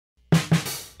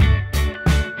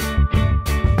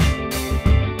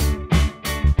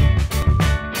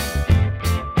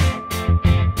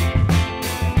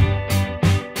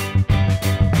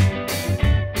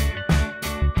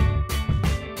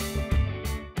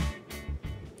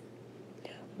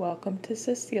welcome to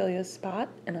Cecilia's Spot,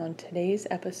 and on today's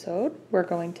episode we're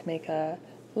going to make a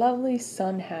lovely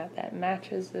sun hat that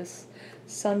matches this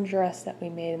sundress that we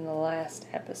made in the last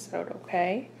episode,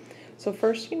 okay? So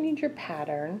first you need your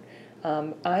pattern.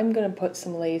 I'm going to put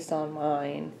some lace on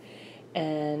mine,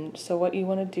 and so what you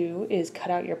want to do is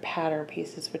cut out your pattern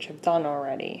pieces, which I've done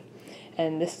already,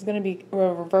 and this is going to be a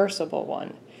reversible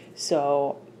one.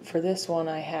 So for this one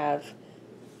I have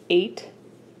 8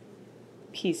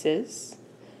 pieces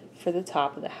for the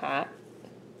top of the hat.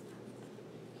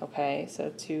 Okay,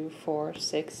 so 2, 4,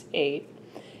 6, 8,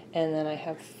 and then I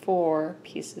have 4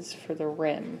 pieces for the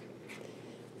rim.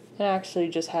 I actually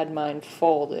just had mine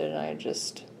folded and I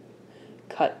just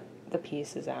cut the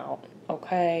pieces out.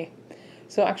 Okay,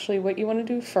 so actually what you want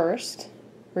to do first,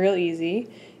 real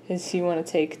easy, is you want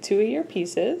to take 2 of your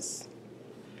pieces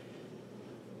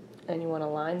and you want to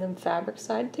line them fabric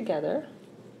side together,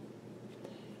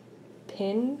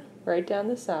 pin right down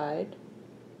the side,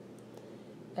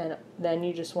 and then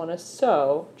you just want to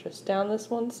sew just down this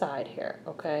one side here,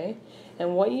 okay?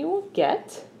 And what you will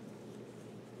get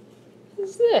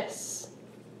is this.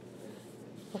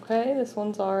 Okay, this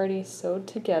one's already sewed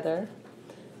together,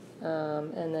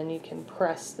 and then you can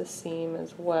press the seam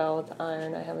as well with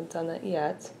iron. I haven't done that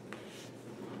yet.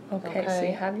 Okay, so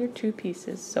you have your 2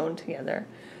 pieces sewn together.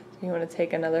 So you want to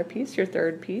take another piece, your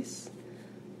 3rd piece,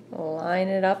 line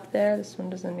it up there. This one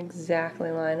doesn't exactly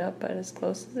line up, but as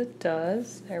close as it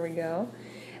does. There we go.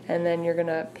 And then you're going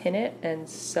to pin it and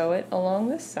sew it along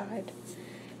this side.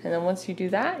 And then once you do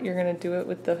that, you're going to do it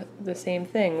with the same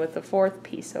thing with the 4th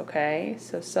piece, okay?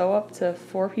 So sew up to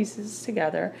 4 pieces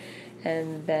together,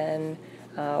 and then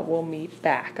we'll meet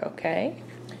back, okay?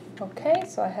 Okay,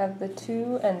 so I have the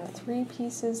 2 and the 3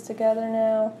 pieces together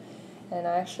now. And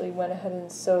I actually went ahead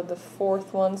and sewed the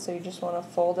 4th one, so you just want to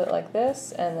fold it like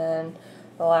this, and then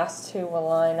the last 2 will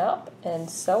line up and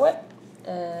sew it,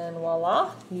 and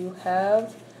voila, you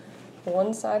have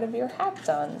one side of your hat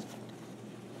done.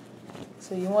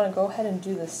 So you want to go ahead and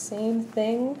do the same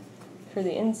thing for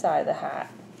the inside of the hat.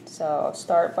 So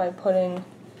start by putting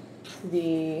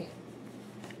the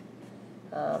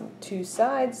 2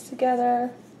 sides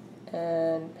together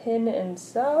and pin and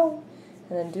sew.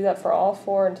 And then do that for all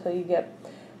 4 until you get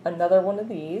another one of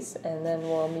these, and then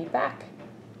we'll meet back.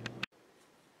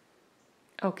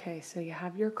 Okay, so you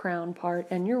have your crown part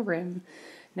and your rim.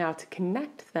 Now to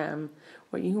connect them,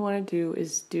 what you want to do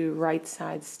is do right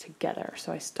sides together.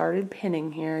 So I started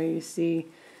pinning here. You see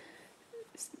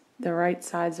the right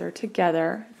sides are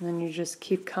together, and then you just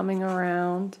keep coming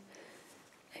around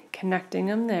and connecting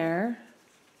them there.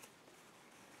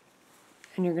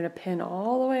 And you're going to pin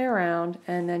all the way around,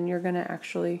 and then you're going to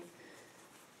actually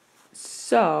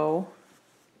sew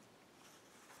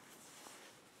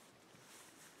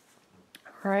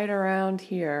right around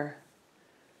here.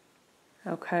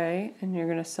 Okay, and you're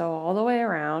going to sew all the way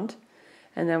around,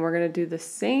 and then we're going to do the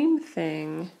same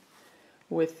thing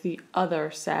with the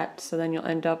other set, so then you'll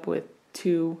end up with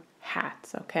 2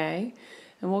 hats, okay?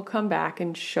 And we'll come back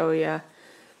and show you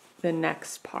the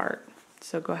next part.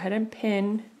 So go ahead and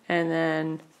pin, and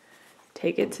then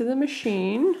take it to the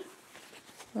machine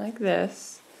like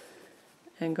this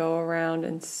and go around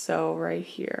and sew right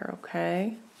here,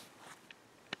 okay?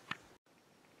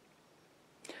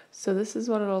 So this is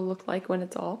what it'll look like when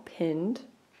it's all pinned,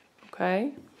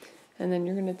 okay? And then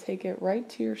you're going to take it right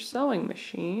to your sewing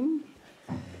machine.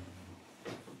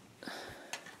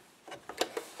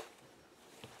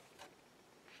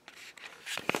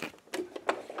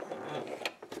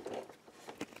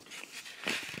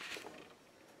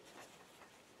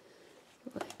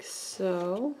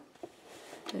 So,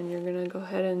 and you're going to go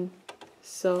ahead and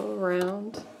sew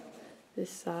around this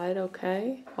side,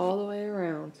 okay? All the way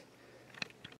around.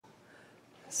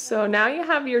 So now you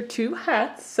have your 2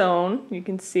 hats sewn, you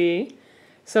can see.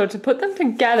 So to put them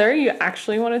together, you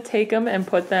actually want to take them and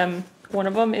put them, one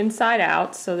of them inside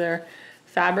out, so they're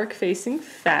fabric facing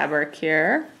fabric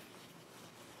here.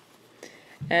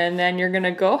 And then you're going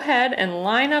to go ahead and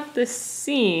line up the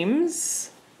seams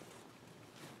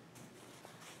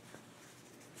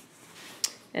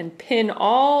and pin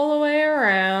all the way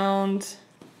around.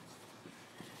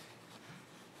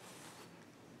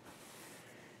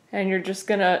 And you're just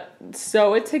gonna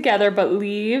sew it together, but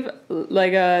leave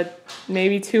like a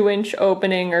maybe 2-inch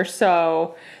opening or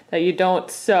so that you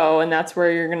don't sew, and that's where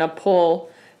you're gonna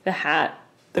pull the hat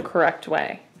the correct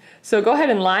way. So go ahead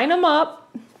and line them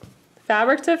up,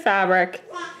 fabric to fabric,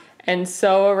 and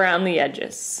sew around the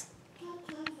edges.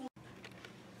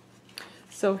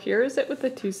 So here is it with the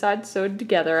 2 sides sewed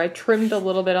together. I trimmed a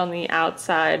little bit on the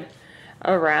outside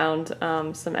around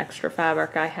some extra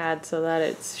fabric I had so that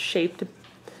it's shaped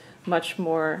much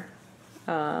more,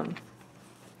 so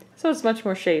it's much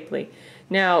more shapely.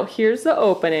 Now here's the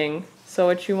opening. So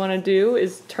what you want to do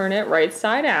is turn it right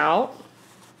side out.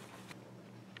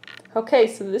 Okay,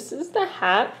 so this is the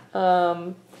hat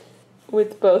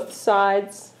with both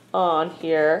sides on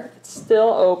here. It's still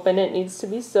open. It needs to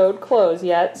be sewed closed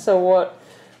yet. So what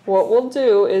we'll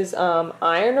do is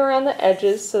iron around the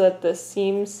edges so that the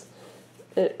seams,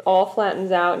 it all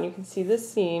flattens out and you can see the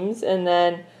seams, and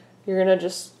then you're gonna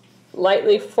just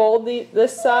lightly fold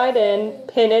this side in,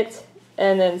 pin it,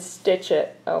 and then stitch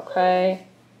it, okay?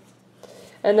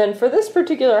 And then for this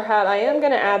particular hat, I am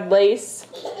gonna add lace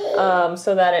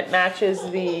so that it matches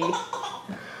the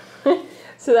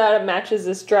so that it matches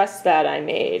this dress that I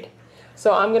made.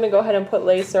 So I'm gonna go ahead and put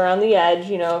lace around the edge.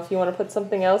 You know, if you want to put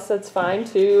something else, that's fine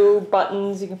too.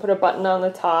 Buttons, you can put a button on the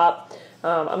top.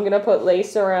 I'm gonna put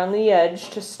lace around the edge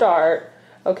to start,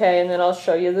 okay, and then I'll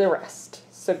show you the rest.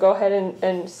 So go ahead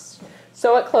and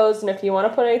sew it closed, and if you want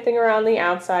to put anything around the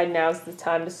outside, now's the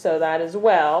time to sew that as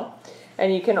well.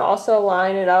 And you can also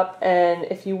line it up, and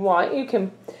if you want, you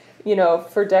can, you know,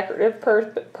 for decorative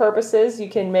purposes, you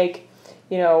can make,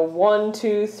 you know, 1,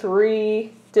 2,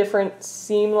 3 different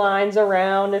seam lines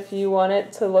around if you want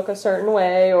it to look a certain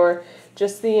way, or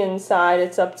just the inside.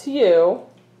 It's up to you.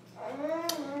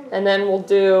 And then we'll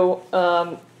do,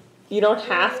 you don't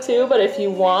have to, but if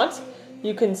you want,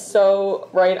 you can sew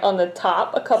right on the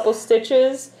top a couple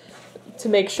stitches to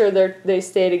make sure they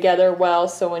stay together well,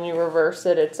 so when you reverse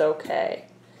it, it's okay.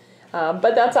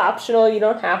 But that's optional, you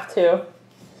don't have to.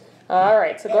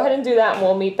 Alright, so go ahead and do that and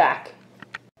we'll meet back.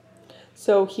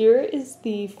 So here is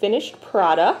the finished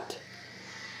product.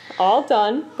 All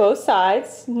done, both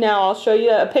sides. Now I'll show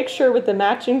you a picture with the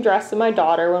matching dress of my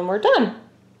daughter when we're done.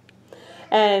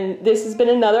 And this has been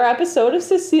another episode of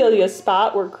Cecilia's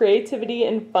Spot, where creativity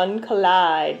and fun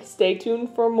collide. Stay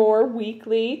tuned for more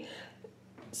weekly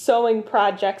sewing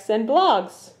projects and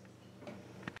blogs.